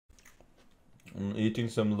I'm eating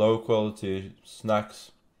some low quality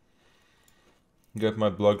snacks. Get my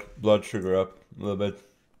blood sugar up a little bit.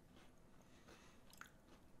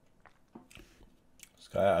 This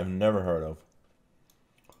guy I've never heard of.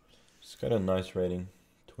 It's got a nice rating.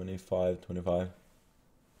 25.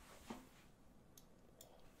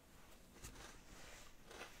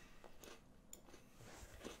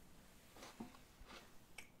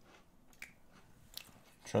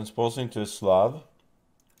 Transposing to Slav.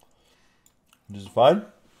 Which is fine.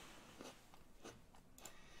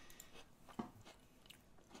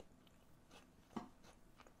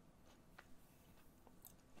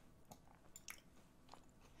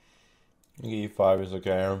 E5 is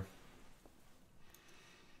okay.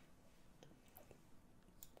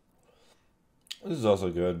 This is also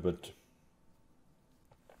good, but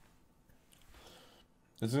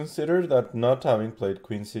it's considered that not having played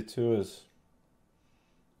Queen C2 is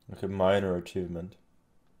like a minor achievement.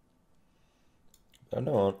 I don't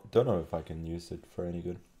know if I can use it for any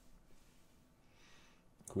good.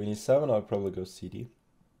 Queen E7, I'll probably go CD.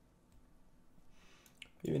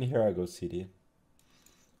 Even here I go CD.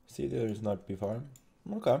 CD is not B5.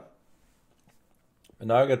 Okay. And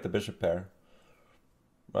now I get the bishop pair.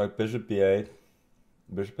 Like bishop B8,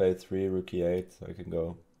 bishop A3, rook E8, so I can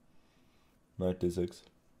go knight D6.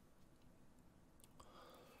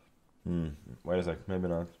 Wait a sec, maybe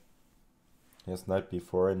not. Yes, knight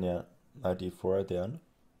B4 and yeah, knight E4 at the end.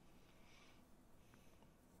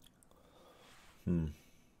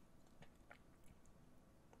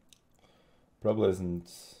 Probably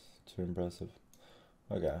isn't too impressive.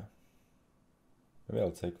 Okay. Maybe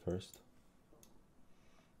I'll take first.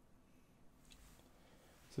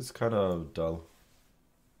 This is kind of dull.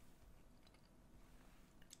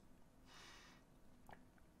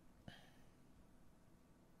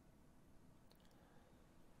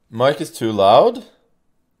 Mic is too loud?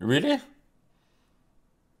 Really?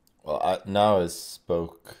 Well, now I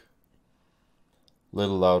spoke a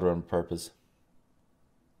little louder on purpose.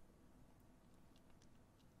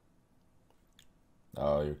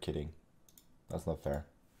 Oh, you're kidding. That's not fair.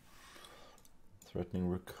 Threatening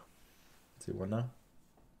rook. C1 now?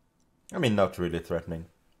 I mean, not really threatening.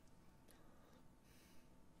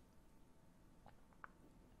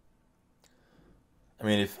 I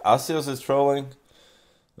mean, if Asios is trolling,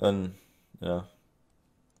 then, yeah.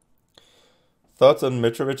 Thoughts on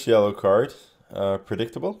Mitrovic yellow card?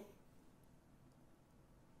 Predictable?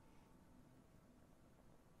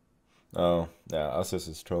 Oh, yeah, Asios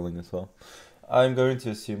is trolling as well. I'm going to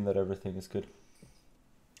assume that everything is good.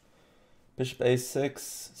 Bishop A6,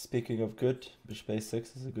 speaking of good, Bishop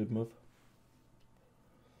A6 is a good move.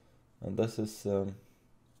 And this is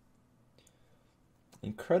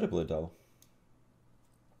incredibly dull.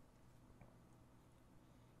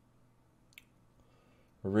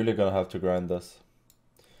 We're really gonna have to grind this.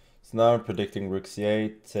 So now I'm predicting rook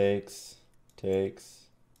C8, takes,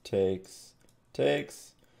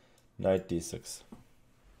 knight D6.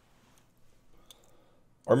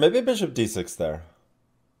 Or maybe bishop D6 there.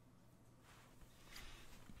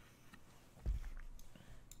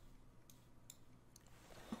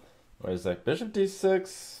 Wait a sec, bishop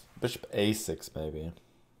D6, bishop A6 maybe.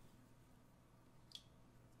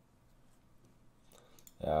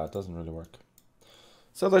 Yeah, it doesn't really work.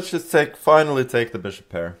 So let's just finally take the bishop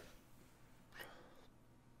pair.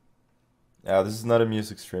 Yeah, this is not a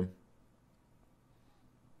music stream.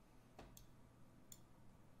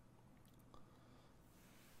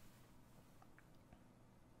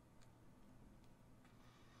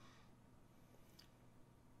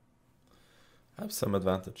 I have some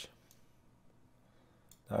advantage.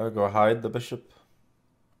 Now we go hide the bishop.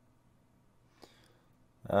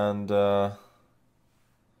 And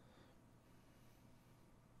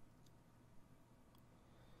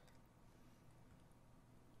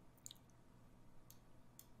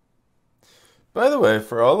by the way,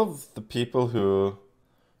 for all of the people who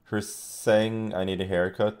are saying I need a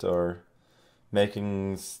haircut or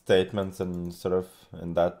making statements and sort of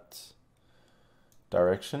in that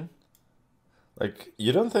direction, like,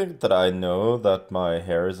 you don't think that I know that my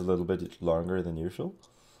hair is a little bit longer than usual?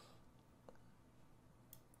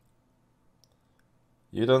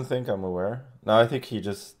 You don't think I'm aware? No, I think he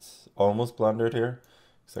just almost blundered here.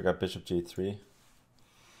 Because I got bishop G3.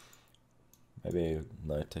 Maybe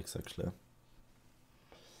knight takes actually.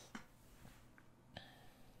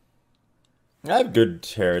 I have good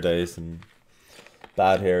hair days and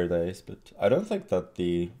bad hair days, but I don't think that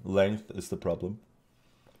the length is the problem.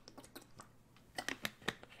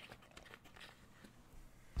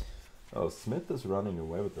 Oh, Smith is running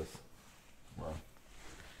away with this. Wow.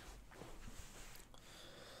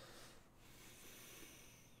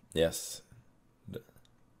 Yes.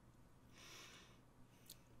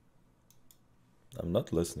 I'm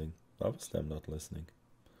not listening. Obviously, I'm not listening.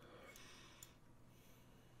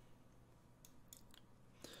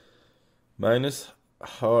 Magnus,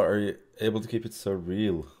 how are you able to keep it so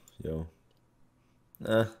real, yo?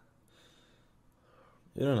 Nah,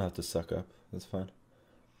 you don't have to suck up. That's fine.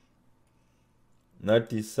 Knight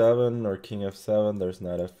d7 or king f7, there's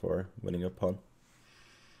knight f4, winning a pawn.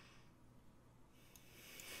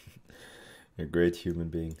 You're a great human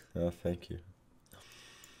being. Oh, thank you.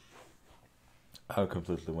 I'm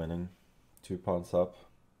completely winning. 2 pawns up.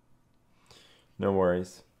 No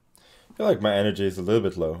worries. I feel like my energy is a little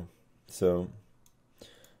bit low, so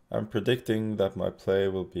I'm predicting that my play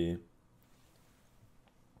will be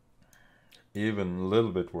even a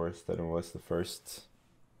little bit worse than it was the first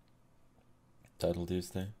Title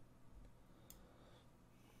Tuesday.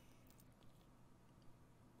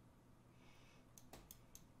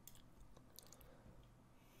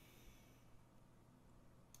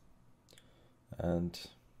 And,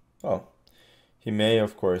 well, he may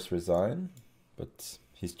of course resign, but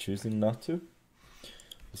he's choosing not to.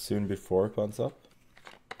 Will soon be 4 pawns up.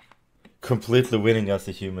 Completely winning as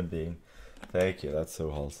a human being. Thank you, that's so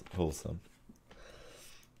wholesome.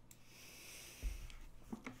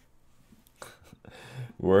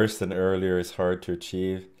 Worse than earlier is hard to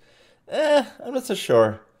achieve. I'm not so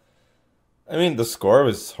sure. I mean, the score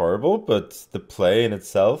was horrible, but the play in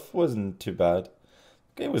itself wasn't too bad.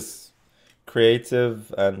 The game was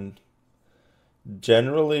creative and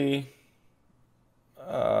generally,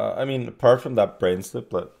 I mean, apart from that brain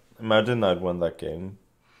slip, like, imagine I'd won that game.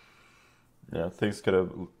 Yeah, things could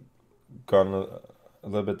have gone a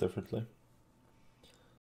little bit differently.